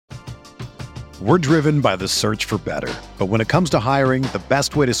We're driven by the search for better. But when it comes to hiring, the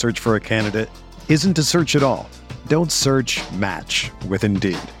best way to search for a candidate isn't to search at all. Don't search, match with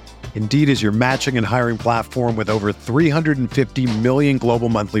Indeed. Indeed is your matching and hiring platform with over 350 million global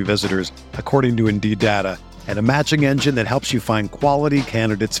monthly visitors, according to Indeed data, and a matching engine that helps you find quality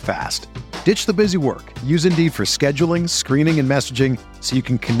candidates fast. Ditch the busy work. Use Indeed for scheduling, screening, and messaging so you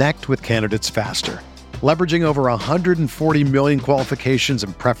can connect with candidates faster. Leveraging over 140 million qualifications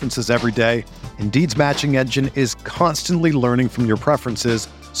and preferences every day, Indeed's matching engine is constantly learning from your preferences,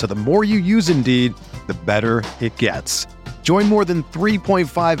 so the more you use Indeed, the better it gets. Join more than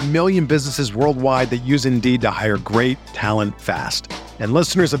 3.5 million businesses worldwide that use Indeed to hire great talent fast. And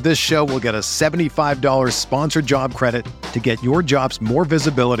listeners of this show will get a $75 sponsored job credit to get your jobs more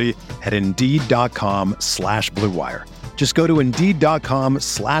visibility at Indeed.com/Blue Wire. Just go to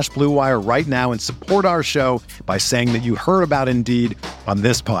Indeed.com/Blue Wire right now and support our show by saying that you heard about Indeed on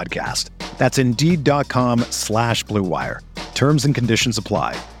this podcast. That's Indeed.com/Blue Wire. Terms and conditions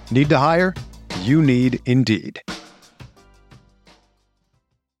apply. Need to hire? You need Indeed.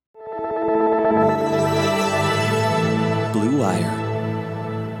 Blue Wire.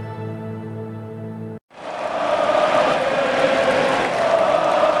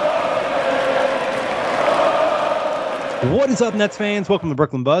 What is up, Nets fans? Welcome to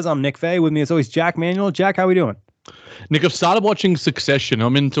Brooklyn Buzz. I'm Nick Fay. With me, as always, Jack Manuel. Jack, how we doing? Nick, I've started watching Succession.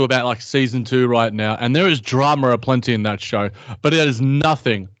 I'm into about season 2 right now, and there is drama aplenty in that show, but it is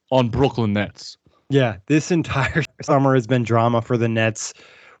nothing on Brooklyn Nets. Yeah, this entire summer has been drama for the Nets.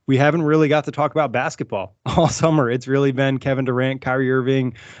 We haven't really got to talk about basketball all summer. It's really been Kevin Durant, Kyrie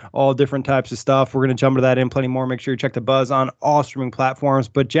Irving, all different types of stuff. We're going to jump into that and plenty more. Make sure you check the Buzz on all streaming platforms.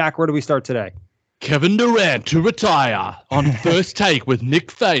 But Jack, where do we start today? Kevin Durant to retire on First Take with Nick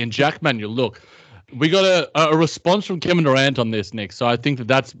Fay and Jack Manuel. Look, we got a response from Kevin Durant on this, Nick, so I think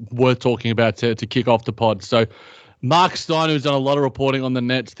that's worth talking about to kick off the pod. So Mark Stein, who's done a lot of reporting on the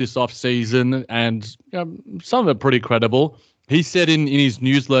Nets this offseason, and some of it pretty credible, he said in his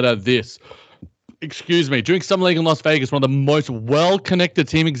newsletter this, during Summer League in Las Vegas, one of the most well-connected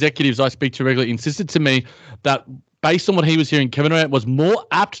team executives I speak to regularly insisted to me that based on what he was hearing, Kevin Durant was more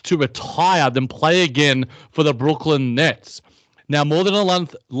apt to retire than play again for the Brooklyn Nets. Now, more than a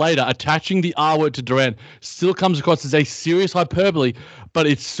month later, attaching the R word to Durant still comes across as a serious hyperbole, but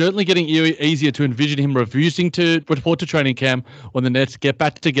it's certainly getting easier to envision him refusing to report to training camp when the Nets get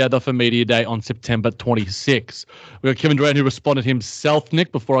back together for Media Day on September 26. We got Kevin Durant, who responded himself,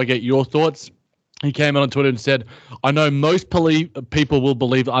 Nick, before I get your thoughts. He came out on Twitter and said, I know most people will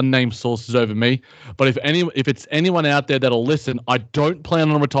believe unnamed sources over me, but if it's anyone out there that'll listen, I don't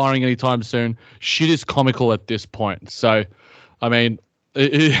plan on retiring anytime soon. Shit is comical at this point. So, I mean,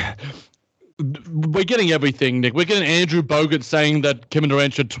 we're getting everything, Nick. We're getting Andrew Bogut saying that Kevin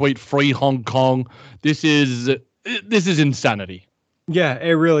Durant should tweet free Hong Kong. This is insanity. Yeah,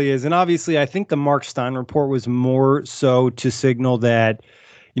 it really is. And obviously, I think the Mark Stein report was more so to signal that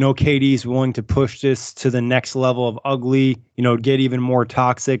KD's willing to push this to the next level of ugly, get even more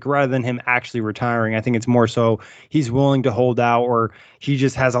toxic rather than him actually retiring. I think it's more so he's willing to hold out, or he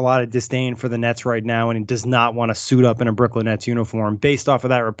just has a lot of disdain for the Nets right now and he does not want to suit up in a Brooklyn Nets uniform based off of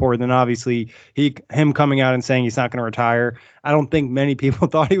that report. Then obviously him coming out and saying he's not going to retire. I don't think many people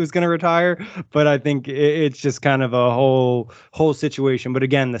thought he was going to retire, but I think it's just kind of a whole situation. But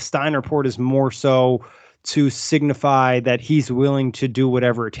again, the Stein report is more so to signify that he's willing to do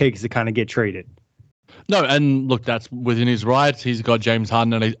whatever it takes to kind of get traded. No, and look, that's within his rights. He's got James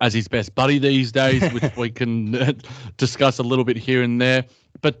Harden as his best buddy these days, which we can discuss a little bit here and there.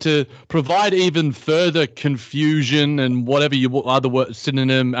 But to provide even further confusion and whatever other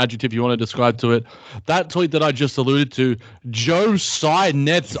synonym, adjective you want to describe to it, that tweet that I just alluded to, Joe Tsai,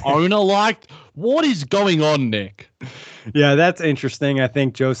 Nets owner, liked. What is going on, Nick? Yeah, that's interesting. I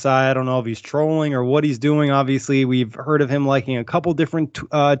think Joe Tsai, I don't know if he's trolling or what he's doing. Obviously, we've heard of him liking a couple different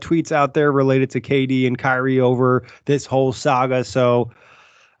tweets out there related to KD and Kyrie over this whole saga. So,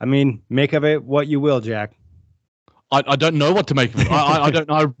 I mean, make of it what you will, Jack. I don't know what to make of it. I don't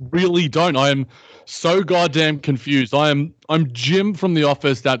know. I really don't. I am so goddamn confused. I'm Jim from The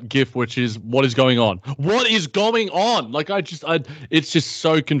Office, that GIF, which is what is going on? What is going on? It's just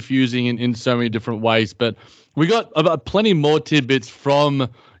so confusing in so many different ways. But we got plenty more tidbits from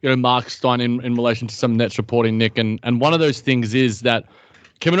Mark Stein in relation to some Nets reporting, Nick. And one of those things is that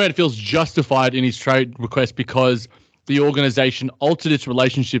Kevin Durant feels justified in his trade request because the organization altered its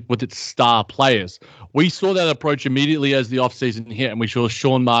relationship with its star players. We saw that approach immediately as the offseason hit, and we saw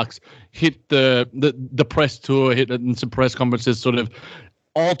Sean Marks hit the press tour, hit in some press conferences, sort of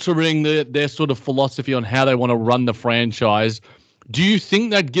altering their sort of philosophy on how they want to run the franchise. Do you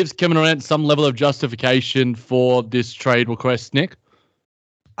think that gives Kevin Durant some level of justification for this trade request, Nick?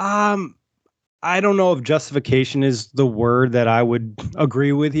 I don't know if justification is the word that I would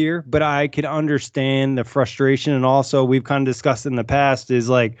agree with here, but I could understand the frustration. And also, we've kind of discussed in the past is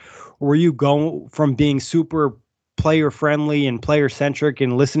like, were you going from being super player friendly and player centric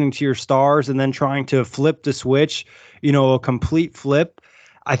and listening to your stars and then trying to flip the switch, a complete flip?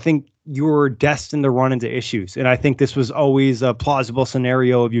 I think you were destined to run into issues. And I think this was always a plausible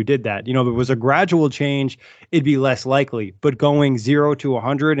scenario if you did that. If it was a gradual change, it'd be less likely. But going 0 to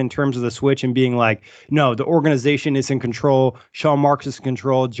 100 in terms of the switch and being like, no, the organization is in control. Sean Marks is in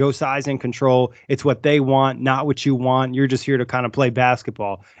control. Joe Tsai's in control. It's what they want, not what you want. You're just here to kind of play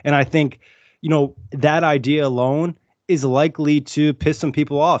basketball. And I think, that idea alone is likely to piss some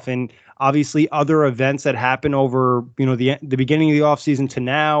people off. And obviously, other events that happen over, the beginning of the offseason to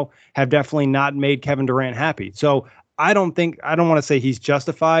now have definitely not made Kevin Durant happy. So I don't want to say he's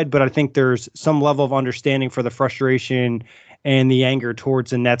justified, but I think there's some level of understanding for the frustration and the anger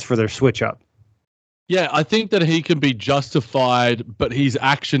towards the Nets for their switch up. Yeah, I think that he can be justified, but his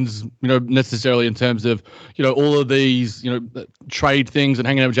actions, necessarily in terms of, all of these, trade things and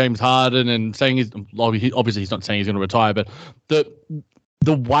hanging out with James Harden and saying obviously he's not saying he's going to retire, but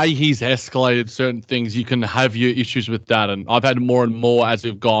the way he's escalated certain things, you can have your issues with that. And I've had more and more as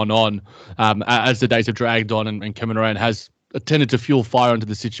we've gone on, as the days have dragged on, and Kevin Durant has tended to fuel fire into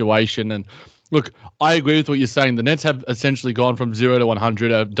the situation. And look, I agree with what you're saying. The Nets have essentially gone from 0 to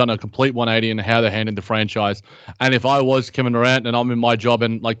 100, have done a complete 180 in how they're handling the franchise. And if I was Kevin Durant and I'm in my job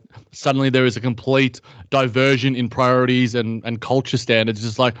and like suddenly there is a complete diversion in priorities and culture standards,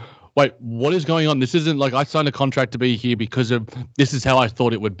 just like, wait, what is going on? This isn't like I signed a contract to be here because of this is how I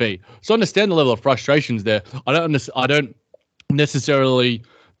thought it would be. So I understand the level of frustrations there. I don't necessarily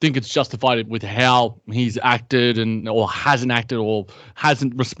think it's justified with how he's acted or hasn't acted or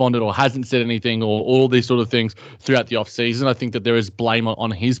hasn't responded or hasn't said anything or all these sort of things throughout the offseason. I think that there is blame on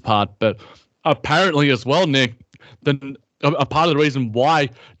his part. But apparently as well, Nick, a part of the reason why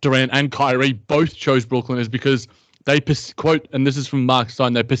Durant and Kyrie both chose Brooklyn is because they quote, and this is from Mark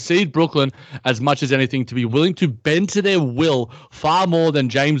Stein, they perceived Brooklyn as much as anything to be willing to bend to their will far more than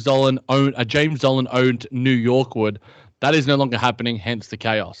James Dolan owned New York would. That is no longer happening, hence the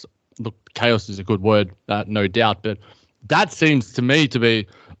chaos. Look, chaos is a good word, no doubt, but that seems to me to be,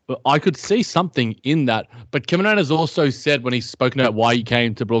 I could see something in that. But Kevin Durant has also said when he's spoken about why he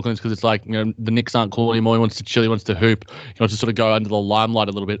came to Brooklyn, because it's like, the Knicks aren't cool anymore. He wants to chill, he wants to hoop, he wants to sort of go under the limelight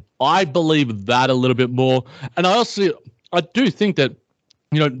a little bit. I believe that a little bit more. And I do think that,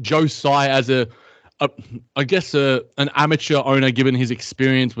 Joe Tsai as an amateur owner, given his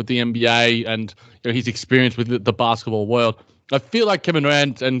experience with the NBA and his experience with the basketball world, I feel like Kevin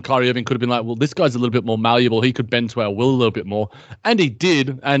Durant and Kyrie Irving could have been like, well, this guy's a little bit more malleable. He could bend to our will a little bit more. And he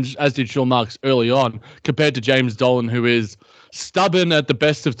did, and as did Sean Marks early on, compared to James Dolan, who is stubborn at the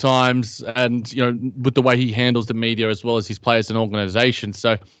best of times and, with the way he handles the media as well as his players and organization.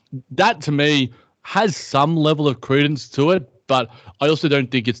 So that, to me, has some level of credence to it, but I also don't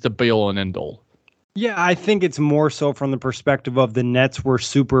think it's the be-all and end-all. Yeah, I think it's more so from the perspective of the Nets were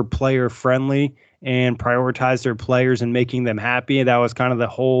super player friendly and prioritized their players and making them happy. And that was kind of the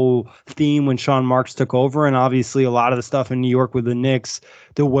whole theme when Sean Marks took over. And obviously a lot of the stuff in New York with the Knicks,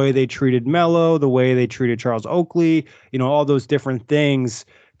 the way they treated Melo, the way they treated Charles Oakley, all those different things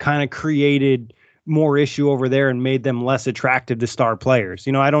kind of created more issue over there and made them less attractive to star players.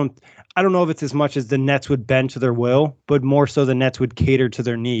 I don't know if it's as much as the Nets would bend to their will, but more so the Nets would cater to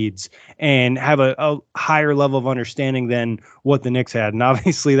their needs and have a higher level of understanding than what the Knicks had. And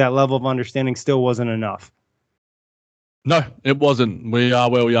obviously that level of understanding still wasn't enough. No, it wasn't. We are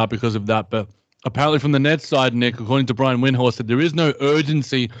where we are because of that. But apparently from the Nets side, Nick, according to Brian Windhorst, that there is no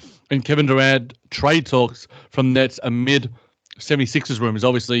urgency in Kevin Durant trade talks from Nets amid 76ers rumors.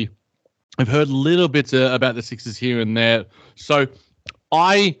 Obviously, I've heard little bits about the Sixers here and there. So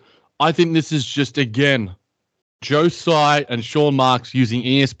I think this is just, again, Joe Tsai and Sean Marks using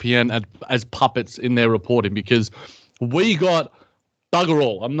ESPN as puppets in their reporting, because we got bugger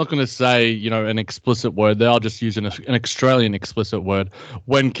all. I'm not going to say, an explicit word there. I'll just use an Australian explicit word.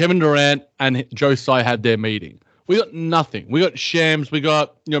 When Kevin Durant and Joe Tsai had their meeting, we got nothing. We got Shams. We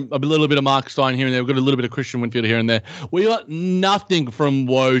got a little bit of Mark Stein here and there. We got a little bit of Christian Winfield here and there. We got nothing from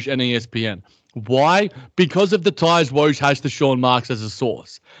Woj and ESPN. Why? Because of the ties Woj has to Sean Marks as a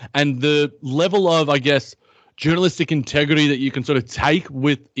source and the level of, I guess, journalistic integrity that you can sort of take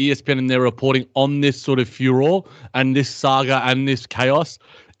with ESPN and their reporting on this sort of furor and this saga and this chaos.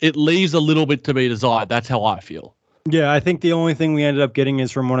 It leaves a little bit to be desired. That's how I feel. Yeah, I think the only thing we ended up getting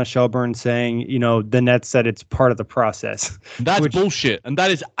is Ramona Shelburne saying, the Nets said it's part of the process. That's bullshit. And that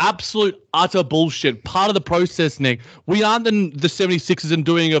is absolute, utter bullshit. Part of the process, Nick. We aren't the 76ers and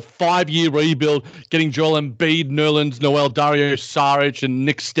doing a 5-year rebuild, getting Joel Embiid, Nerlens Noel, Dario Saric, and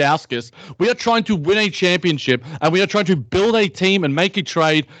Nick Stauskas. We are trying to win a championship, and we are trying to build a team and make a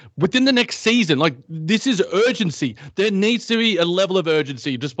trade within the next season. Like, this is urgency. There needs to be a level of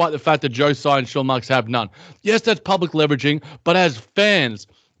urgency, despite the fact that Joe Tsai and Sean Marks have none. Yes, that's public leveraging, but as fans,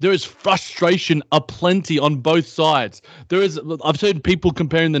 there is frustration aplenty on both sides. I've heard people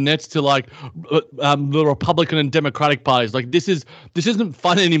comparing the Nets to like the Republican and Democratic parties. Like this isn't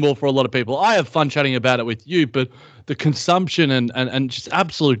fun anymore for a lot of people. I have fun chatting about it with you, but the consumption and just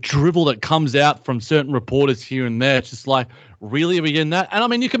absolute drivel that comes out from certain reporters here and there, it's just like, really, are we getting that? And I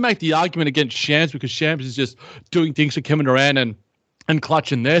mean, you can make the argument against Shams because Shams is just doing things for Kevin Durant and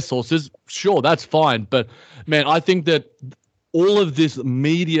clutching their sources. Sure, that's fine. But man, I think that all of this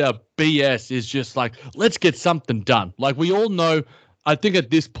media BS is just like, let's get something done. Like we all know, I think at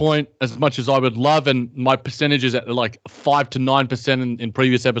this point, as much as I would love, and my percentages at like 5 to 9% in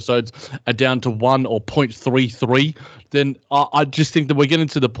previous episodes are down to 1 or 0.33, then I just think that we're getting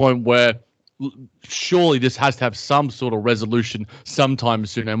to the point where surely this has to have some sort of resolution sometime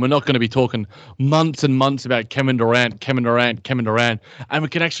soon. And we're not going to be talking months and months about Kevin Durant. And we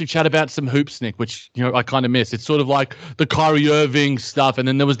can actually chat about some hoops, Nick, which, I kind of miss. It's sort of like the Kyrie Irving stuff. And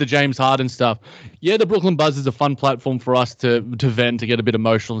then there was the James Harden stuff. Yeah, the Brooklyn Buzz is a fun platform for us to vent, to get a bit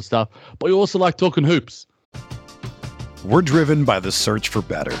emotional and stuff. But we also like talking hoops. We're driven by the search for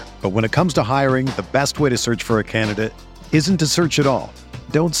better. But when it comes to hiring, the best way to search for a candidate isn't to search at all.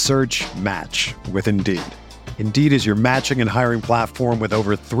 Don't search, match with Indeed. Indeed is your matching and hiring platform with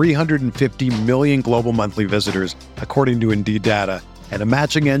over 350 million global monthly visitors, according to Indeed data, and a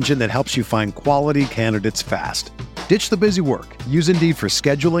matching engine that helps you find quality candidates fast. Ditch the busy work. Use Indeed for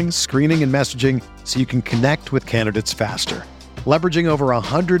scheduling, screening, and messaging so you can connect with candidates faster. Leveraging over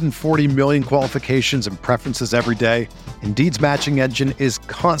 140 million qualifications and preferences every day, Indeed's matching engine is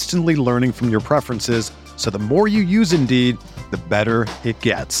constantly learning from your preferences, so the more you use Indeed, the better it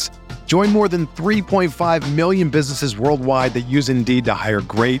gets. Join more than 3.5 million businesses worldwide that use Indeed to hire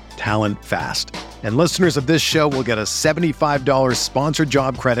great talent fast. And listeners of this show will get a $75 sponsored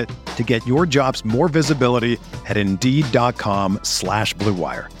job credit to get your jobs more visibility at Indeed.com/Blue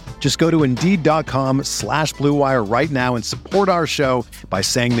Wire. Just go to Indeed.com/Blue Wire right now and support our show by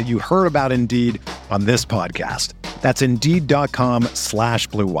saying that you heard about Indeed on this podcast. That's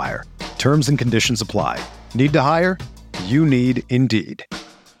Indeed.com/Blue Wire. Terms and conditions apply. Need to hire? You need Indeed.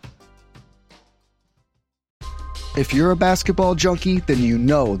 If you're a basketball junkie, then you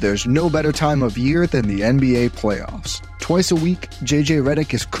know there's no better time of year than the NBA playoffs. Twice a week, JJ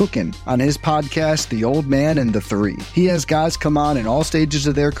Redick is cooking on his podcast, The Old Man and the Three. He has guys come on in all stages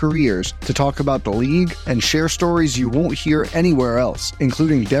of their careers to talk about the league and share stories you won't hear anywhere else,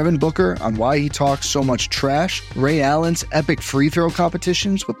 including Devin Booker on why he talks so much trash, Ray Allen's epic free throw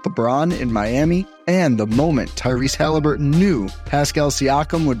competitions with LeBron in Miami, and the moment Tyrese Halliburton knew Pascal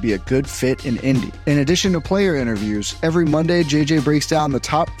Siakam would be a good fit in Indy. In addition to player interviews, every Monday JJ breaks down the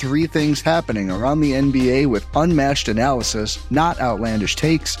top 3 things happening around the NBA with unmatched analysis, not outlandish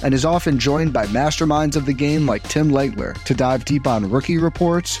takes, and is often joined by masterminds of the game like Tim Legler to dive deep on rookie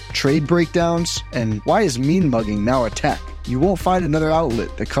reports, trade breakdowns, and why is mean mugging now a tech? You won't find another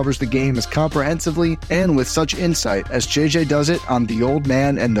outlet that covers the game as comprehensively and with such insight as JJ does it on The Old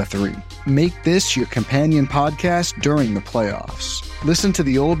Man and the Three. Make this your companion podcast during the playoffs. Listen to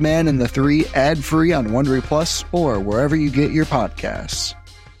The Old Man and the Three ad-free on Wondery Plus or wherever you get your podcasts.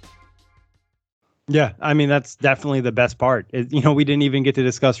 Yeah, I mean, that's definitely the best part. We didn't even get to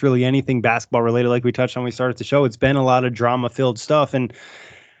discuss really anything basketball related like we touched on when we started the show. It's been a lot of drama-filled stuff, and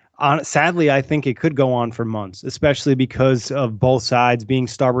sadly, I think it could go on for months, especially because of both sides being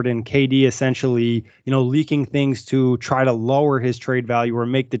stubborn and KD essentially, leaking things to try to lower his trade value or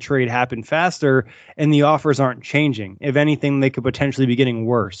make the trade happen faster. And the offers aren't changing. If anything, they could potentially be getting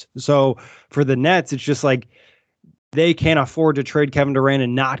worse. So for the Nets, it's just like they can't afford to trade Kevin Durant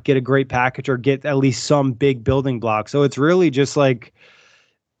and not get a great package or get at least some big building block. So it's really just like,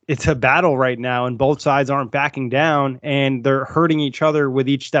 it's a battle right now, and both sides aren't backing down, and they're hurting each other with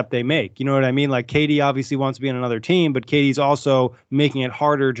each step they make. You know what I mean? Like KD obviously wants to be on another team, but KD's also making it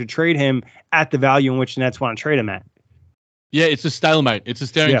harder to trade him at the value in which the Nets want to trade him at. Yeah, it's a stalemate. It's a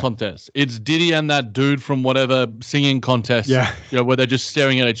staring contest. It's Diddy and that dude from whatever singing contest, where they're just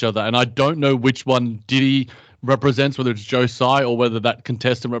staring at each other. And I don't know which one Diddy represents, whether it's Joe Tsai or whether that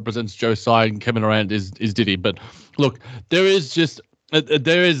contestant represents Joe Tsai and Kevin Durant is Diddy. But look, there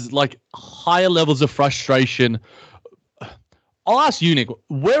is like higher levels of frustration I'll ask you, Nick,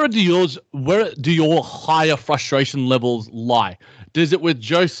 where do your higher frustration levels lie? Does it with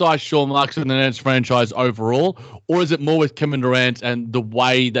Josiah, Sean Marks, and the Nets franchise overall, or is it more with Kevin Durant and the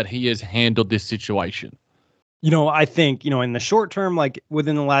way that he has handled this situation? I think, in the short term, like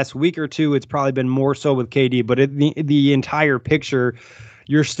within the last week or two, it's probably been more so with KD, but the entire picture,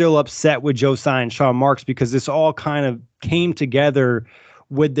 you're still upset with Josiah and Sean Marks because this all kind of came together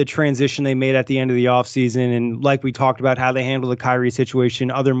with the transition they made at the end of the offseason. And like we talked about how they handled the Kyrie situation,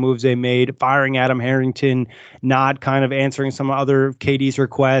 other moves they made, firing Adam Harrington, not kind of answering some other KD's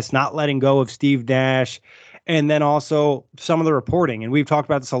requests, not letting go of Steve Nash. And then also some of the reporting. And we've talked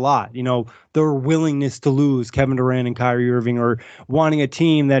about this a lot, their willingness to lose Kevin Durant and Kyrie Irving, or wanting a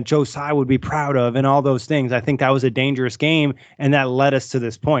team that Josiah would be proud of, and all those things. I think that was a dangerous game, and that led us to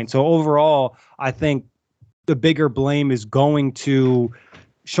this point. So overall, I think the bigger blame is going to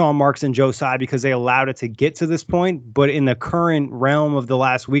Sean Marks and Josiah because they allowed it to get to this point. But in the current realm of the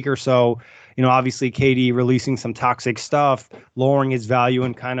last week or so, obviously KD releasing some toxic stuff, lowering his value,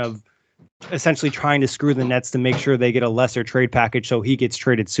 and kind of essentially trying to screw the Nets to make sure they get a lesser trade package so he gets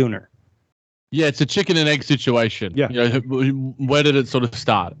traded sooner. Yeah, it's a chicken and egg situation. Yeah. Where did it sort of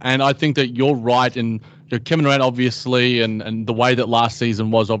start? And I think that you're right. And Kevin Durant, obviously, and the way that last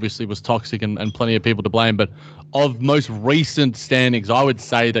season was toxic and plenty of people to blame. But of most recent standings, I would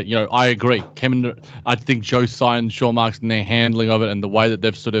say that, I agree. I think Josiah and Sean Marks and their handling of it and the way that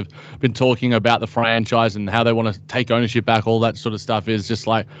they've sort of been talking about the franchise and how they want to take ownership back, all that sort of stuff is just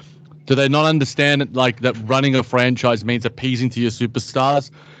like, do they not understand that running a franchise means appeasing to your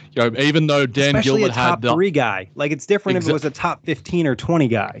superstars? Even though Dan Especially Gilbert had a top 3 guy, like it's different if it was a top 15 or 20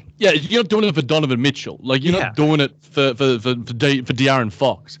 guy. Yeah, you're not doing it for Donovan Mitchell. Like you're not doing it for De'Aaron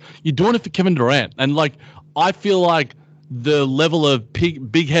Fox. You're doing it for Kevin Durant. And like I feel like the level of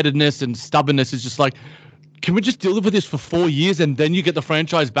big-headedness and stubbornness is just like, can we just deal with this for 4 years and then you get the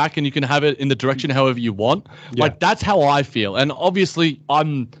franchise back and you can have it in the direction however you want? Yeah. Like that's how I feel. And obviously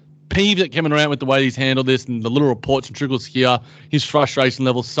I'm peeved at Kevin Durant with the way he's handled this and the little reports and trickles here, his frustration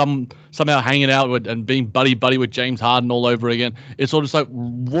level, somehow hanging out with and being buddy with James Harden all over again. It's all just like,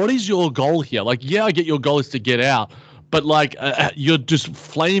 what is your goal here? Like, yeah, I get your goal is to get out, but like you're just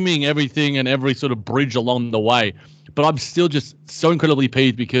flaming everything and every sort of bridge along the way. But I'm still just so incredibly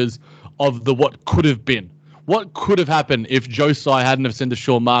peeved because of what could have been. What could have happened if Josiah hadn't have sent to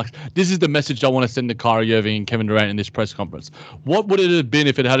Sean Marks? This is the message I want to send to Kyrie Irving and Kevin Durant in this press conference. What would it have been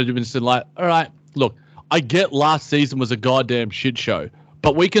if it had been said like, all right, look, I get last season was a goddamn shit show,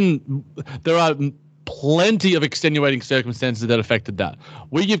 but there are plenty of extenuating circumstances that affected that.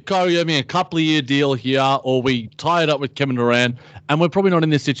 We give Kyrie Irving a couple of year deal here, or we tie it up with Kevin Durant, and we're probably not in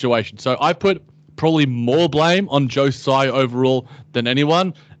this situation. So I put probably more blame on Josiah overall than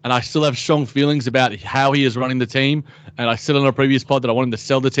anyone. And I still have strong feelings about how he is running the team. And I said on a previous pod that I wanted to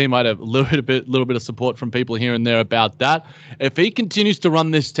sell the team. I had a little bit of support from people here and there about that. If he continues to run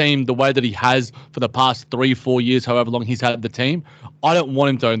this team the way that he has for the past 3-4 years, however long he's had the team, I don't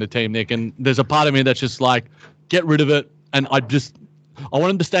want him to own the team, Nick. And there's a part of me that's just like, get rid of it. And I want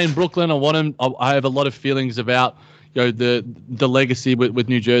him to stay in Brooklyn. I have a lot of feelings about the legacy with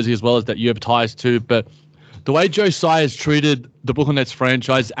New Jersey as well as that you have ties to, but the way Josiah has treated the Brooklyn Nets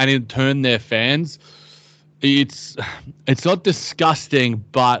franchise and in turn their fans, it's not disgusting,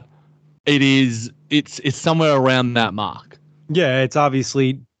 but it's somewhere around that mark. Yeah, it's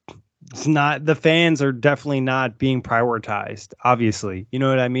not, the fans are definitely not being prioritized, obviously. You know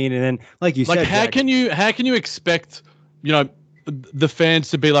what I mean? And then like you said, how can you expect, the fans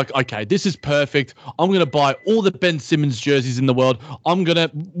to be like, okay, this is perfect. I'm going to buy all the Ben Simmons jerseys in the world.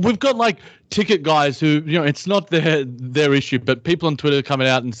 We've got like ticket guys who, it's not their issue, but people on Twitter coming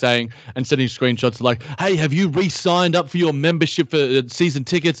out and saying and sending screenshots like, hey, have you re-signed up for your membership for season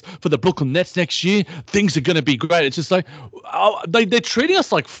tickets for the Brooklyn Nets next year? Things are going to be great. It's just like, they're treating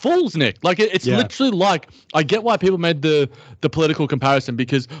us like fools, Nick. Like it's literally like, I get why people made the political comparison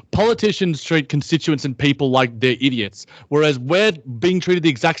because politicians treat constituents and people like they're idiots, whereas we're being treated the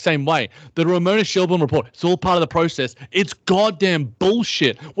exact same way. The Ramona Shelburne report, it's all part of the process. It's goddamn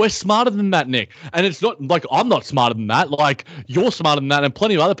bullshit. We're smarter than that, Nick. And it's not like I'm not smarter than that. Like you're smarter than that, and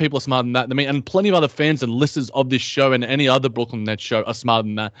plenty of other people are smarter than that than me, and plenty of other fans and listeners of this show and any other Brooklyn Nets show are smarter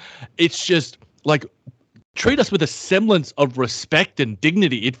than that. It's just like treat us with a semblance of respect and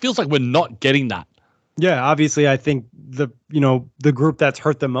dignity. It feels like we're not getting that. Yeah, obviously, I think the group that's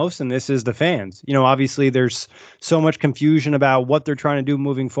hurt the most in this is the fans. Obviously, there's so much confusion about what they're trying to do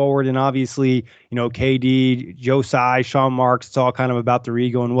moving forward, and obviously, KD, Josiah, Sean Marks, it's all kind of about their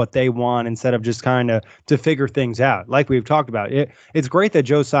ego and what they want instead of just kind of to figure things out. Like we've talked about, it's great that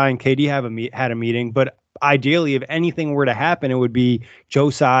Josiah and KD had a meeting, but ideally, if anything were to happen, it would be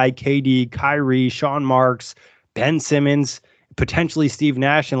Josai, KD, Kyrie, Sean Marks, Ben Simmons, potentially Steve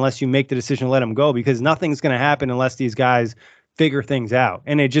Nash, unless you make the decision to let him go, because nothing's going to happen unless these guys figure things out.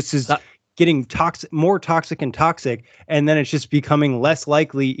 And it just is getting toxic, more toxic and toxic. And then it's just becoming less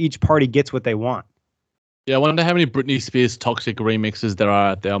likely each party gets what they want. Yeah, I wonder how many Britney Spears toxic remixes there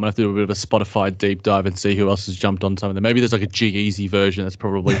are out there. I'm going to have to do a bit of a Spotify deep dive and see who else has jumped on some of them. Maybe there's like a G-Eazy version that's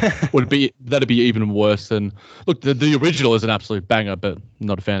probably that'd be even worse than look. The original is an absolute banger, but I'm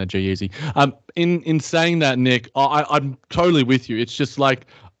not a fan of G-Eazy. In saying that, Nick, I'm totally with you. It's just like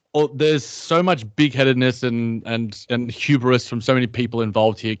there's so much big-headedness and hubris from so many people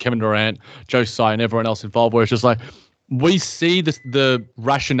involved here. Kevin Durant, Joe Tsai, and everyone else involved. Where it's just like, we see the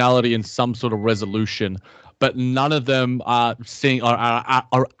rationality in some sort of resolution, but none of them are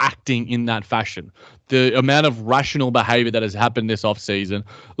acting in that fashion. The amount of rational behavior that has happened this offseason.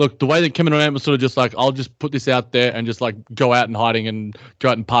 Look, the way that Kevin Durant was sort of just like, I'll just put this out there and just like go out and hiding and go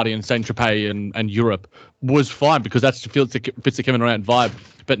out and party in Saint Tropez and Europe was fine, because that's fits the Kevin Durant vibe.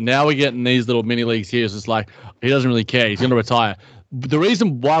 But now we're getting these little mini leagues here. It's just like, he doesn't really care. He's going to retire. The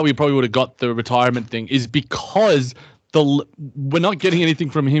reason why we probably would have got the retirement thing is because we're not getting anything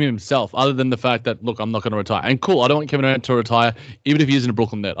from him himself, other than the fact that, look, I'm not going to retire. And cool, I don't want Kevin Durant to retire, even if he isn't a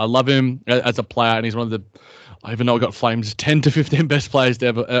Brooklyn Net. I love him as a player, and he's one of the, I even know I got Flames 10 to 15 best players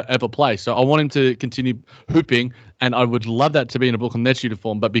to ever play. So I want him to continue hooping, and I would love that to be in a Brooklyn Nets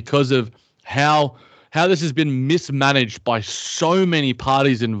uniform. But because of how this has been mismanaged by so many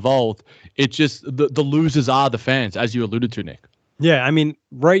parties involved, it just the losers are the fans, as you alluded to, Nick. Yeah, I mean,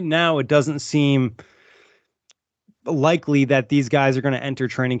 right now it doesn't seem likely that these guys are going to enter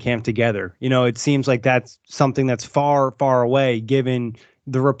training camp together. You know, it seems like that's something that's far, far away, given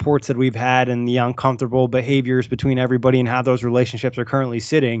the reports that we've had and the uncomfortable behaviors between everybody and how those relationships are currently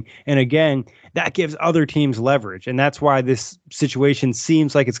sitting. And again, that gives other teams leverage. And that's why this situation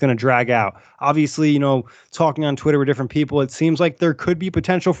seems like it's going to drag out. Obviously, you know, talking on Twitter with different people, it seems like there could be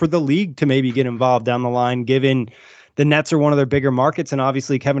potential for the league to maybe get involved down the line, given the Nets are one of their bigger markets, and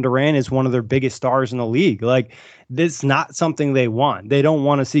obviously Kevin Durant is one of their biggest stars in the league. Like, this is not something they want. They don't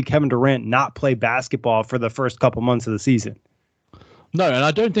want to see Kevin Durant not play basketball for the first couple months of the season. No, and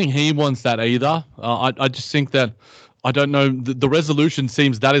I don't think he wants that either. I just think that, I don't know, the resolution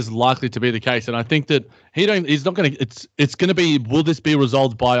seems that is likely to be the case. And I think that he's not going to, it's going to be, will this be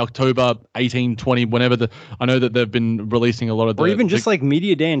resolved by October 18, 20, whenever I know that they've been releasing a lot of or even just like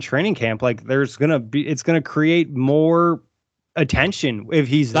media day and training camp, like it's going to create more attention if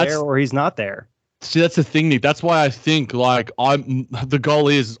he's there or he's not there. See, that's the thing, Nick. That's why I think, like, the goal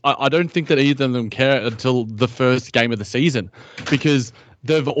is, I don't think that either of them care until the first game of the season, because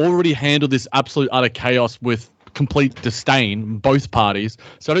they've already handled this absolute utter chaos with complete disdain, both parties.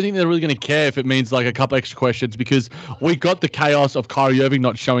 So I don't think they're really going to care if it means like a couple extra questions, because we got the chaos of Kyrie Irving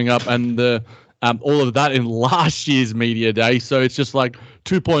not showing up and the all of that in last year's media day. So it's just like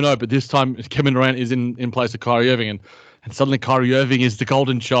 2.0, but this time Kevin Durant is in place of Kyrie Irving, and suddenly Kyrie Irving is the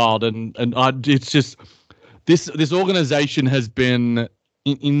golden child, and it's just this organization has been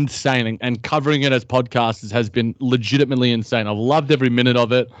insane, and covering it as podcasters has been legitimately insane. I've loved every minute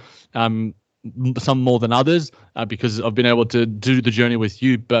of it. Some more than others, because I've been able to do the journey with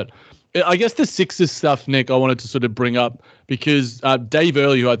you. But I guess the Sixers stuff, Nick, I wanted to sort of bring up, because Dave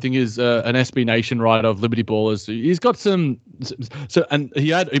Early, who I think is an SB Nation writer of Liberty Ballers, he's got some. So and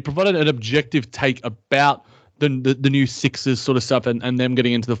he provided an objective take about the new Sixers sort of stuff and them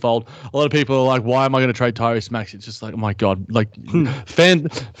getting into the fold. A lot of people are like, why am I going to trade Tyrese Maxey? It's just like, oh my God, like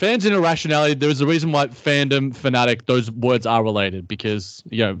fans in irrationality. There's a reason why fandom, fanatic, those words are related, because,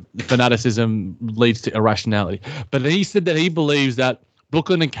 you know, fanaticism leads to irrationality. But he said that he believes that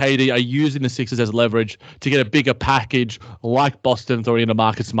Brooklyn and KD are using the Sixers as leverage to get a bigger package, like Boston throwing in a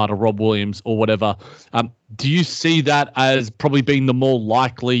Marcus Smart or Rob Williams or whatever. Do you see that as probably being the more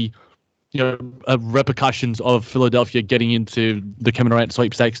likely, you know, repercussions of Philadelphia getting into the Kevin Durant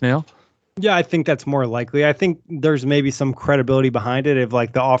sweepstakes now? Yeah, I think that's more likely. I think there's maybe some credibility behind it if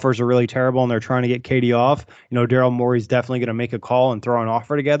like the offers are really terrible and they're trying to get KD off. You know, Daryl Morey's definitely going to make a call and throw an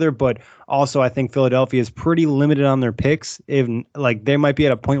offer together. But also, I think Philadelphia is pretty limited on their picks. If like they might be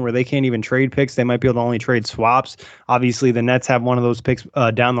at a point where they can't even trade picks, they might be able to only trade swaps. Obviously, the Nets have one of those picks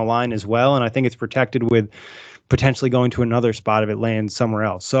down the line as well, and I think it's protected with potentially going to another spot if it lands somewhere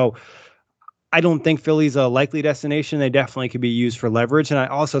else. So I don't think Philly's a likely destination. They definitely could be used for leverage. And I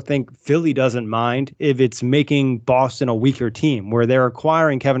also think Philly doesn't mind if it's making Boston a weaker team, where they're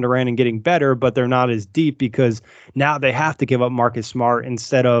acquiring Kevin Durant and getting better, but they're not as deep because now they have to give up Marcus Smart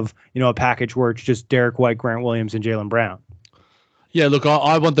instead of, you know, a package where it's just Derek White, Grant Williams, and Jaylen Brown. Yeah, look,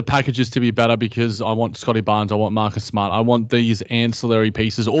 I want the packages to be better because I want Scotty Barnes, I want Marcus Smart, I want these ancillary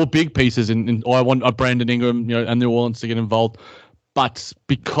pieces or big pieces, or I want a Brandon Ingram, and New Orleans to get involved. But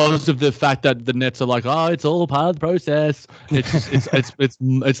because of the fact that the Nets are like, oh, it's all part of the process,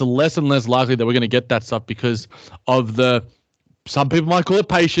 it's less and less likely that we're going to get that stuff because of some people might call it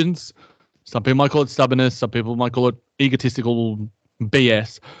patience, some people might call it stubbornness, some people might call it egotistical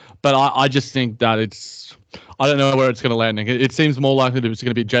BS. But I just think that I don't know where it's going to land. It seems more likely that it's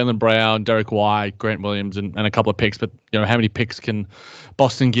going to be Jaylen Brown, Derek White, Grant Williams, and a couple of picks. But how many picks can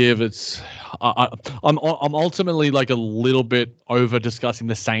Boston give? I'm ultimately like a little bit over discussing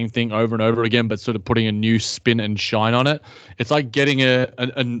the same thing over and over again, but sort of putting a new spin and shine on it. It's like getting I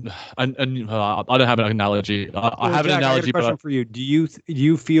don't have an analogy. I have an analogy. I got a question for you. Do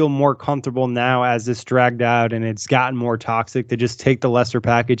you feel more comfortable now as this dragged out and it's gotten more toxic to just take the lesser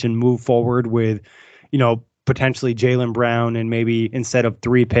package and move forward with, potentially Jaylen Brown and maybe instead of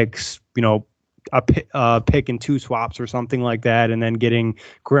 3 picks, a pick and 2 swaps or something like that, and then getting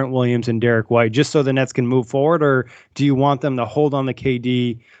Grant Williams and Derek White just so the Nets can move forward? Or do you want them to hold on the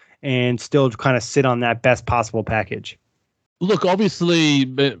KD and still kind of sit on that best possible package? Look, obviously,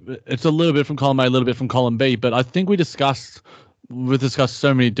 it's a little bit from column A, a little bit from column B, but I think we've discussed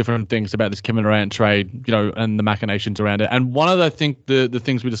so many different things about this Kevin Durant trade, and the machinations around it. And one of the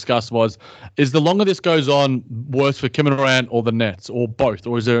things we discussed is the longer this goes on, worse for Kevin Durant or the Nets or both,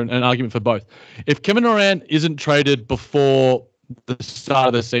 or is there an argument for both? If Kevin Durant isn't traded before the start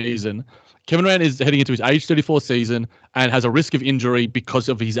of the season, Kevin Durant is heading into his age 34 season and has a risk of injury because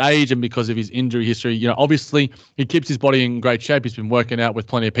of his age and because of his injury history. Obviously he keeps his body in great shape. He's been working out with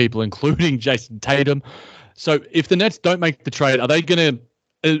plenty of people, including Jason Tatum. So if the Nets don't make the trade, are they going to?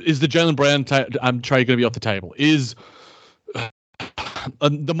 Is the Jaylen Brown trade going to be off the table? Is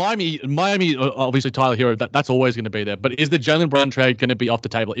the Miami obviously Tyler Hero? That's always going to be there. But is the Jaylen Brown trade going to be off the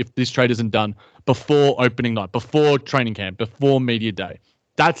table if this trade isn't done before opening night, before training camp, before media day?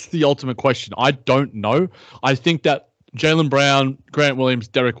 That's the ultimate question. I don't know. I think that Jaylen Brown, Grant Williams,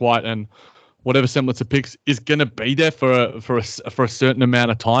 Derek White, and whatever semblance of picks is going to be there for a certain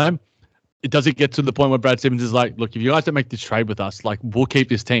amount of time. Does it get to the point where Brad Stevens is like, look, if you guys don't make this trade with us, like, we'll keep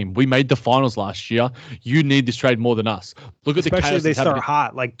this team. We made the finals last year. You need this trade more than us. Look at especially if they start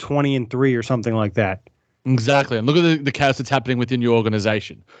hot, like 20-3 or something like that. Exactly. And look at the chaos that's happening within your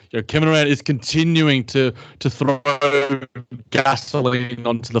organization. Kevin Durant is continuing to throw gasoline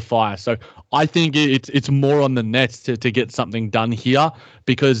onto the fire. So I think it's more on the Nets to get something done here,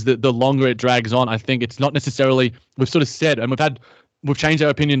 because the longer it drags on, I think it's not necessarily, we've sort of said, and we've changed our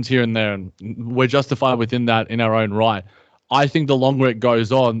opinions here and there, and we're justified within that in our own right. I think the longer it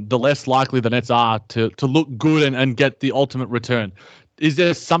goes on, the less likely the Nets are to look good and get the ultimate return. Is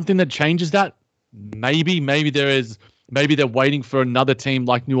there something that changes that? Maybe there is. Maybe they're waiting for another team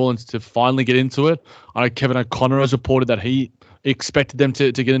like New Orleans to finally get into it. I know Kevin O'Connor has reported that he expected them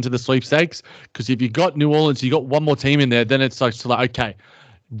to get into the sweepstakes, because if you got New Orleans, you got one more team in there, then it's like okay,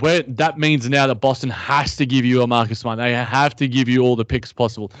 where that means now that Boston has to give you a Marcus Smart. They have to give you all the picks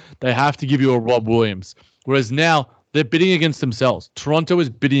possible. They have to give you a Rob Williams. Whereas now they're bidding against themselves. Toronto is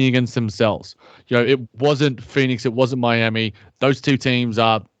bidding against themselves. It wasn't Phoenix. It wasn't Miami. Those two teams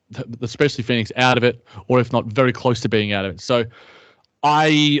are, especially Phoenix, out of it, or if not very close to being out of it. So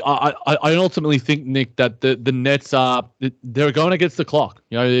I ultimately think, Nick, that the Nets they're going against the clock.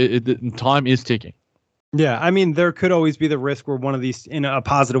 Time is ticking. Yeah, I mean, there could always be the risk where one of these, in a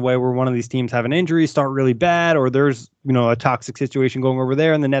positive way, where one of these teams have an injury, start really bad, or there's, a toxic situation going over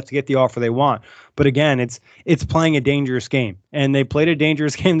there and the Nets get the offer they want. But again, it's playing a dangerous game. And they played a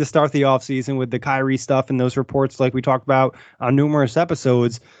dangerous game to start the offseason with the Kyrie stuff and those reports like we talked about on numerous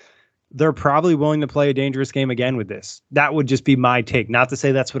episodes. They're probably willing to play a dangerous game again with this. That would just be my take. Not to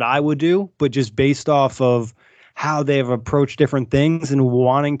say that's what I would do, but just based off of how they've approached different things and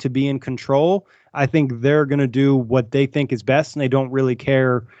wanting to be in control, I think they're going to do what they think is best, and they don't really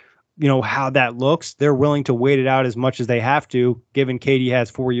care, how that looks. They're willing to wait it out as much as they have to, given KD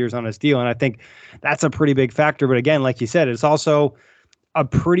has 4 years on his deal. And I think that's a pretty big factor. But again, like you said, it's also a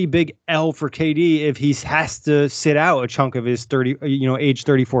pretty big L for KD if he has to sit out a chunk of his age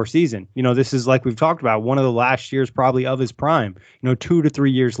 34 season. This is, like we've talked about, one of the last years probably of his prime. 2 to 3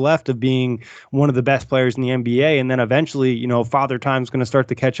 years left of being one of the best players in the NBA, and then eventually, Father Time's going to start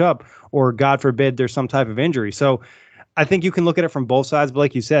to catch up, or God forbid there's some type of injury. So I think you can look at it from both sides, but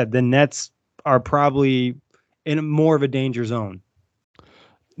like you said, the Nets are probably in more of a danger zone.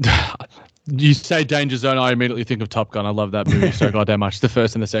 You say Danger Zone, I immediately think of Top Gun. I love that movie so goddamn much, the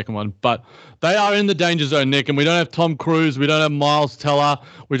first and the second one. But they are in the Danger Zone, Nick, and we don't have Tom Cruise, we don't have Miles Teller,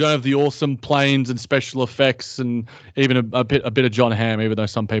 we don't have the awesome planes and special effects, and even a bit of John Hamm, even though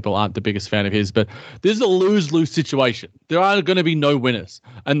some people aren't the biggest fan of his. But this is a lose-lose situation. There are going to be no winners,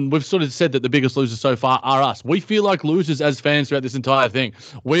 and we've sort of said that the biggest losers so far are us. We feel like losers as fans throughout this entire thing.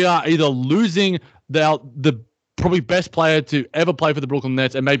 We are either losing the probably best player to ever play for the Brooklyn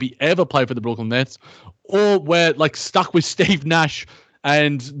Nets and maybe ever play for the Brooklyn Nets, or we're like stuck with Steve Nash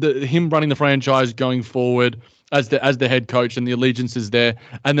and him running the franchise going forward as the head coach, and the allegiance is there.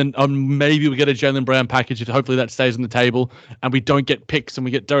 And then maybe we get a Jaylen Brown package if hopefully that stays on the table, and we don't get picks and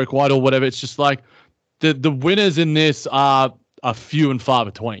we get Derek White or whatever. It's just like the winners in this are few and far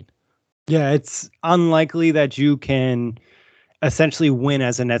between. Yeah, it's unlikely that you can essentially win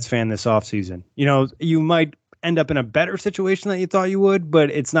as a Nets fan this offseason. You know, you might end up in a better situation than you thought you would,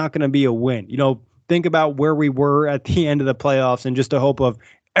 but it's not going to be a win. You know, think about where we were at the end of the playoffs and just a hope of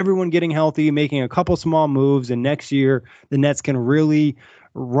everyone getting healthy, making a couple small moves, and next year the Nets can really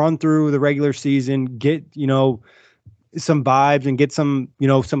run through the regular season, get, you know, some vibes and get some, you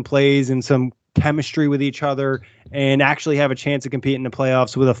know, some plays and some chemistry with each other and actually have a chance to compete in the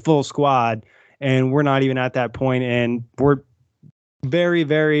playoffs with a full squad. And we're not even at that point, and we're very,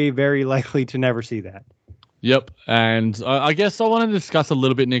 very, very likely to never see that. Yep, and I guess I want to discuss a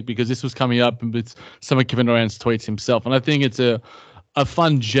little bit, Nick, because this was coming up with some of Kevin Durant's tweets himself, and I think it's a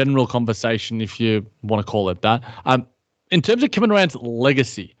fun general conversation, if you want to call it that. In terms of Kevin Durant's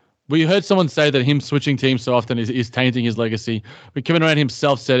legacy, we heard someone say that him switching teams so often is tainting his legacy, but Kevin Durant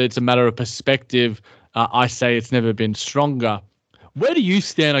himself said it's a matter of perspective. I say it's never been stronger. Where do you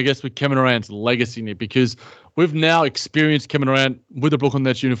stand, I guess, with Kevin Durant's legacy, Nick? Because we've now experienced Kevin Durant with the Brooklyn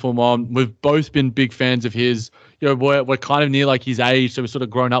Nets uniform on. We've both been big fans of his. You know, we're kind of near like his age, so we've sort of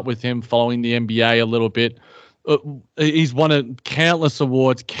grown up with him, following the NBA a little bit. He's won countless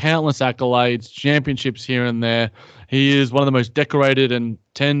awards, countless accolades, championships here and there. He is one of the most decorated and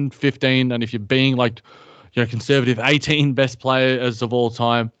 10, 15, and if you're being like, you know, conservative, 18 best players of all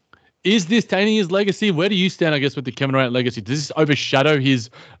time. Is this tainting his legacy? Where do you stand, I guess, with the Kevin Durant legacy? Does this overshadow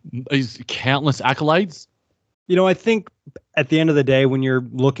his countless accolades? You know, I think at the end of the day, when you're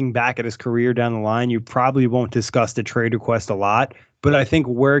looking back at his career down the line, you probably won't discuss the trade request a lot. But I think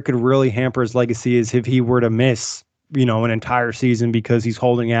where it could really hamper his legacy is if he were to miss, you know, an entire season because he's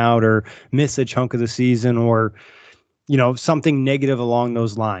holding out, or miss a chunk of the season, or, you know, something negative along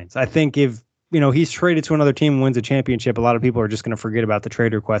those lines. I think if, you know, he's traded to another team and wins a championship, a lot of people are just going to forget about the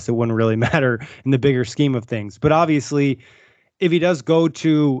trade request. It wouldn't really matter in the bigger scheme of things. But obviously, if he does go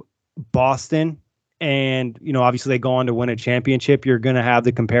to Boston and, you know, obviously they go on to win a championship, you're going to have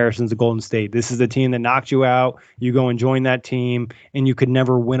the comparisons to Golden State. This is the team that knocked you out. You go and join that team, and you could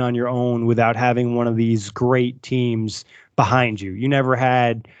never win on your own without having one of these great teams behind you. You never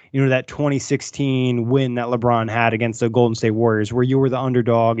had, you know, that 2016 win that LeBron had against the Golden State Warriors, where you were the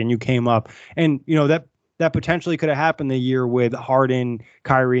underdog and you came up. And, you know, that potentially could have happened the year with Harden,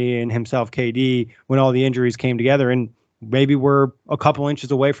 Kyrie, and himself, KD, when all the injuries came together. And maybe we're a couple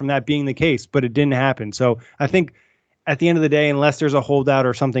inches away from that being the case, but it didn't happen. So I think at the end of the day, unless there's a holdout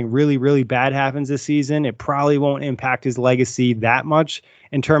or something really, really bad happens this season, it probably won't impact his legacy that much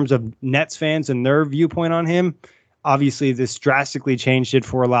in terms of Nets fans and their viewpoint on him. Obviously, this drastically changed it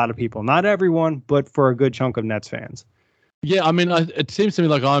for a lot of people. Not everyone, but for a good chunk of Nets fans. Yeah, I mean, it seems to me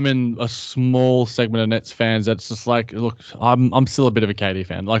like I'm in a small segment of Nets fans that's just like, look, I'm still a bit of a KD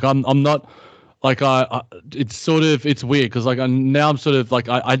fan. Like, I'm not. Like it's sort of, it's weird because like now I'm sort of like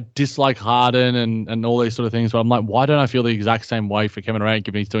I dislike Harden and all these sort of things, but I'm like, why don't I feel the exact same way for Kevin Durant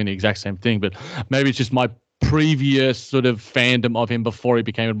given he's doing the exact same thing? But maybe it's just my previous sort of fandom of him before he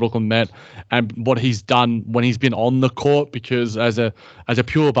became a Brooklyn Net and what he's done when he's been on the court, because as a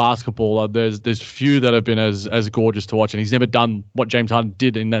pure basketballer, there's few that have been as gorgeous to watch, and he's never done what James Harden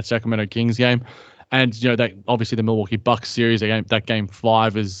did in that Sacramento Kings game. And, you know, that obviously the Milwaukee Bucks series, that game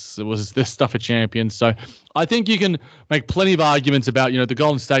 5 was the stuff of champions. So I think you can make plenty of arguments about, you know, the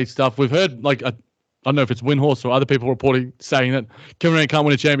Golden State stuff. We've heard, like, I don't know if it's Windhorse or other people reporting saying that Kevin Durant can't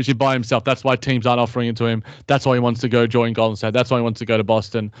win a championship by himself. That's why teams aren't offering it to him. That's why he wants to go join Golden State. That's why he wants to go to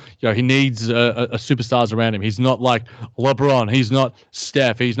Boston. You know, he needs a superstars around him. He's not like LeBron. He's not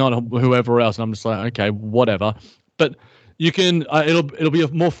Steph. He's not whoever else. And I'm just like, okay, whatever. But you can, it'll be a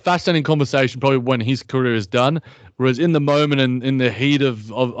more fascinating conversation probably when his career is done. Whereas in the moment and in the heat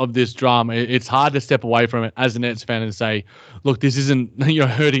of this drama, it's hard to step away from it as a Nets fan and say, look, this isn't, you know,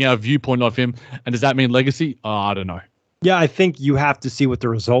 hurting our viewpoint of him. And does that mean legacy? I don't know. Yeah, I think you have to see what the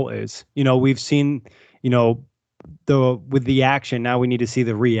result is. You know, we've seen, you know, with the action, now we need to see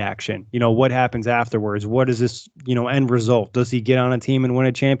the reaction. What happens afterwards? What is this, end result? Does he get on a team and win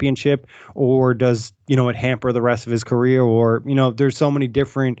a championship, or does, it hamper the rest of his career? Or, there's so many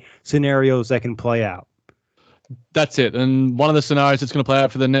different scenarios that can play out. That's it. And one of the scenarios that's going to play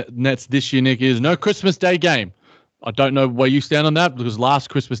out for the Nets this year, Nick, is no Christmas Day game. I don't know where you stand on that, because last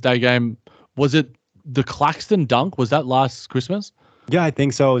Christmas Day game, was it the Claxton dunk? Was that last Christmas? Yeah, I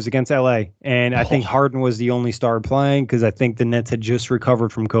think so. It was against LA. And I think Harden was the only star playing, because I think the Nets had just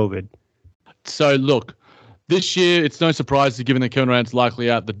recovered from COVID. So, look, this year, it's no surprise given that Kevin Durant's likely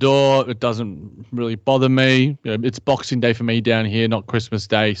out the door. It doesn't really bother me. It's Boxing Day for me down here, not Christmas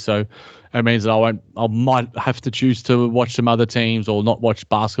Day. So it means that I might have to choose to watch some other teams or not watch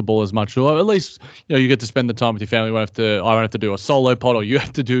basketball as much. Or at least, you get to spend the time with your family. I won't have to do a solo pod, or you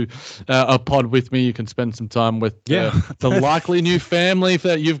have to do a pod with me. You can spend some time with the likely new family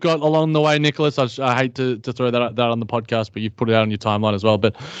that you've got along the way, Nicholas. I hate to throw that on the podcast, but you've put it out on your timeline as well.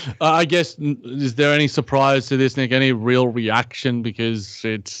 But I guess, is there any surprise to this, Nick? Any real reaction? Because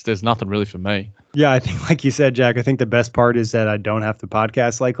there's nothing really for me. Yeah, I think, like you said, Jack, I think the best part is that I don't have to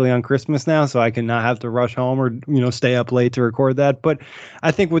podcast likely on Christmas now, so I can not have to rush home or, stay up late to record that. But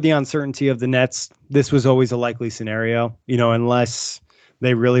I think with the uncertainty of the Nets, this was always a likely scenario, unless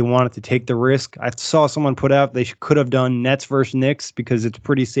they really wanted to take the risk. I saw someone put out they could have done Nets versus Knicks, because it's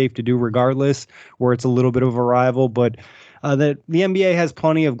pretty safe to do regardless, where it's a little bit of a rival. But the NBA has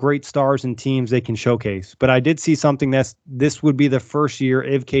plenty of great stars and teams they can showcase. But I did see something this would be the first year,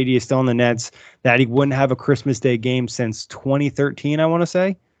 if KD is still in the Nets, that he wouldn't have a Christmas Day game since 2013, I want to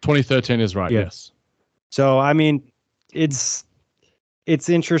say. 2013 is right, yes. So, I mean, it's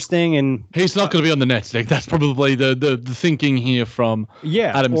interesting. And he's not going to be on the Nets, Nick. That's probably the thinking here from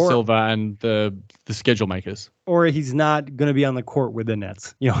Adam Silver and the schedule makers. Or he's not going to be on the court with the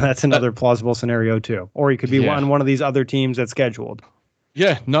Nets. That's another plausible scenario too. Or he could be on one of these other teams that's scheduled.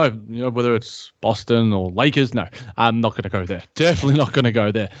 Yeah, no, whether it's Boston or Lakers, no, I'm not going to go there. Definitely not going to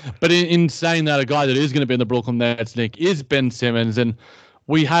go there. But in saying that, a guy that is going to be in the Brooklyn Nets, Nick, is Ben Simmons. And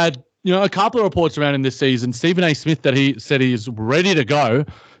we had, a couple of reports around in this season. Stephen A. Smith, that he said he's ready to go.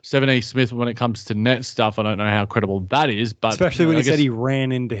 Stephen A. Smith, when it comes to net stuff, I don't know how credible that is, but especially when he said he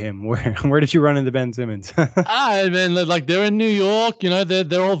ran into him. Where did you run into Ben Simmons? Man, like, they're in New York, they're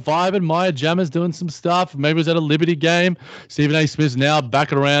all vibing. Maya Jammer's doing some stuff. Maybe it was at a Liberty game. Stephen A. Smith's now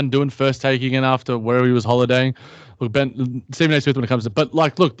back around doing first take again after where he was holidaying. Look, Stephen A. Smith, when it comes to, but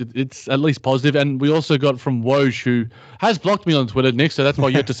look, it's at least positive. And we also got from Woj, who has blocked me on Twitter, Nick, so that's why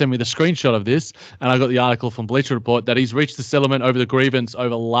you have to send me the screenshot of this. And I got the article from Bleacher Report that he's reached the settlement over the grievance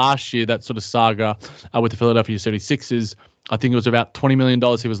over last year, that sort of saga with the Philadelphia 76ers. I think it was about $20 million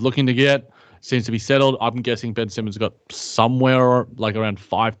he was looking to get. Seems to be settled. I'm guessing Ben Simmons got somewhere like around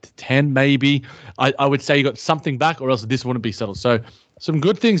 5 to 10, maybe. I would say he got something back, or else this wouldn't be settled. So some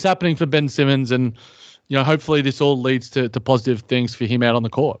good things happening for Ben Simmons, and hopefully this all leads to positive things for him out on the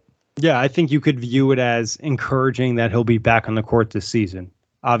court. Yeah, I think you could view it as encouraging that he'll be back on the court this season.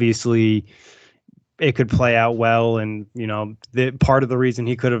 Obviously, it could play out well, and the part of the reason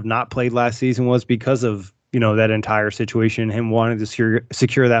he could have not played last season was because of that entire situation, him wanting to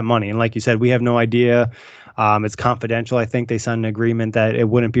secure that money. And like you said, we have no idea. It's confidential. I think they signed an agreement that it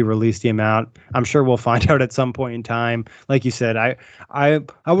wouldn't be released the amount. I'm sure we'll find out at some point in time. Like you said, I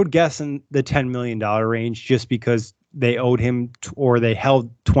would guess in the $10 million range, just because they owed him or they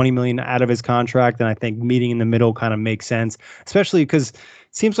held $20 million out of his contract. And I think meeting in the middle kind of makes sense, especially because it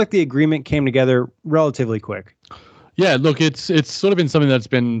seems like the agreement came together relatively quick. Yeah, look, it's sort of been something that's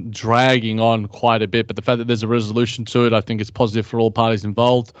been dragging on quite a bit, but the fact that there's a resolution to it, I think it's positive for all parties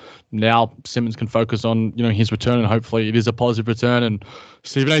involved. Now Simmons can focus on, his return, and hopefully it is a positive return. And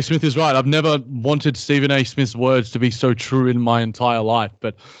Stephen A. Smith is right. I've never wanted Stephen A. Smith's words to be so true in my entire life,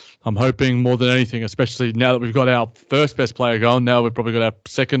 but I'm hoping more than anything, especially now that we've got our first best player going, now we've probably got our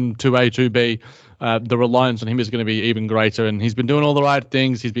second 2A, 2B, the reliance on him is going to be even greater. And he's been doing all the right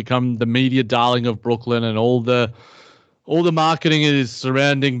things. He's become the media darling of Brooklyn, and all the marketing is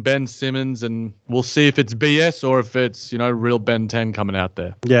surrounding Ben Simmons, and we'll see if it's BS or if it's, real Ben 10 coming out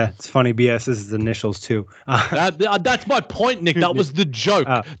there. Yeah, it's funny. BS is his initials too. That's my point, Nick. That was the joke.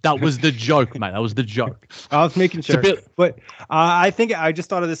 That was the joke, mate. That was the joke. I was making sure. But I think I just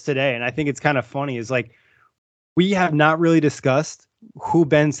thought of this today, and I think it's kind of funny. Is like, we have not really discussed who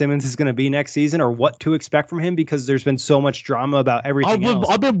Ben Simmons is going to be next season or what to expect from him, because there's been so much drama about everything else.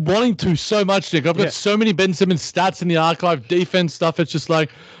 I've been wanting to so much, Nick. I've got so many Ben Simmons stats in the archive, defense stuff. It's just like,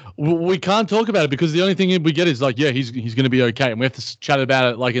 we can't talk about it because the only thing we get is like, yeah, he's going to be okay, and we have to chat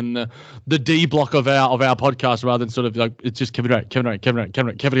about it like in the D block of our podcast rather than sort of like it's just Kevin Durant.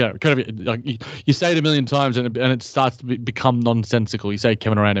 Like you say it a million times and it starts to become nonsensical. You say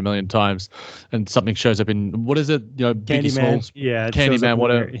Kevin Durant a million times, and something shows up in what is it? You know, Biggie Smalls, Candyman,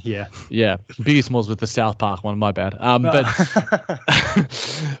 whatever. Yeah, Biggie Smalls with the South Park one. My bad.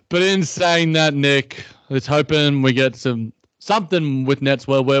 But in saying that, Nick, let's hoping we get something with Nets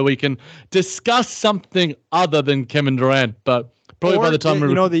where we can discuss something other than Kevin Durant, but probably by the time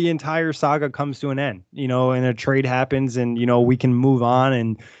the entire saga comes to an end, and a trade happens and, we can move on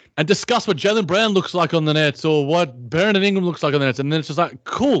and discuss what Jaylen Brown looks like on the Nets or what Brandon Ingram looks like on the Nets. And then it's just like,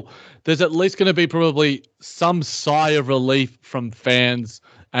 cool. There's at least going to be probably some sigh of relief from fans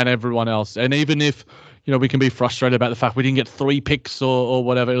and everyone else. And even if, we can be frustrated about the fact we didn't get 3 picks or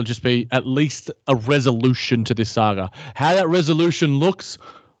whatever, it'll just be at least a resolution to this saga. How that resolution looks,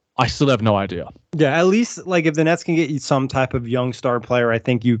 I still have no idea. Yeah, at least like if the Nets can get you some type of young star player, I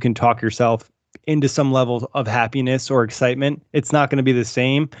think you can talk yourself into some level of happiness or excitement. It's not going to be the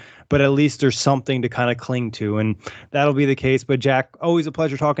same, but at least there's something to kind of cling to, and that'll be the case. But Jack, always a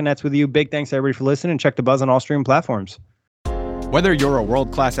pleasure talking Nets with you. Big thanks to everybody for listening. Check the Buzz on all streaming platforms. Whether you're a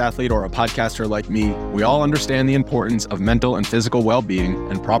world-class athlete or a podcaster like me, we all understand the importance of mental and physical well-being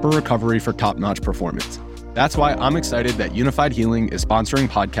and proper recovery for top-notch performance. That's why I'm excited that Unified Healing is sponsoring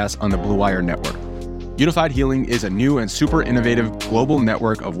podcasts on the Blue Wire Network. Unified Healing is a new and super innovative global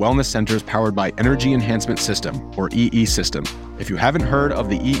network of wellness centers powered by Energy Enhancement System, or EE System. If you haven't heard of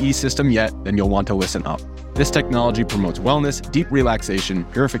the EE System yet, then you'll want to listen up. This technology promotes wellness, deep relaxation,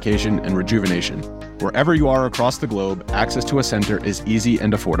 purification, and rejuvenation. Wherever you are across the globe, access to a center is easy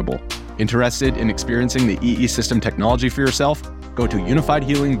and affordable. Interested in experiencing the EE System technology for yourself? Go to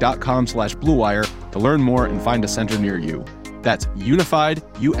unifiedhealing.com/bluewire to learn more and find a center near you. That's unified,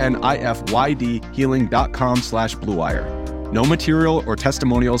 UNIFYD, healing.com/bluewire. No material or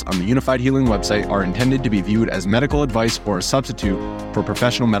testimonials on the Unified Healing website are intended to be viewed as medical advice or a substitute for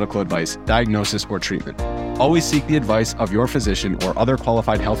professional medical advice, diagnosis, or treatment. Always seek the advice of your physician or other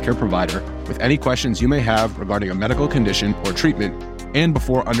qualified healthcare provider with any questions you may have regarding a medical condition or treatment and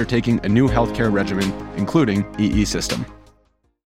before undertaking a new healthcare regimen, including EE System.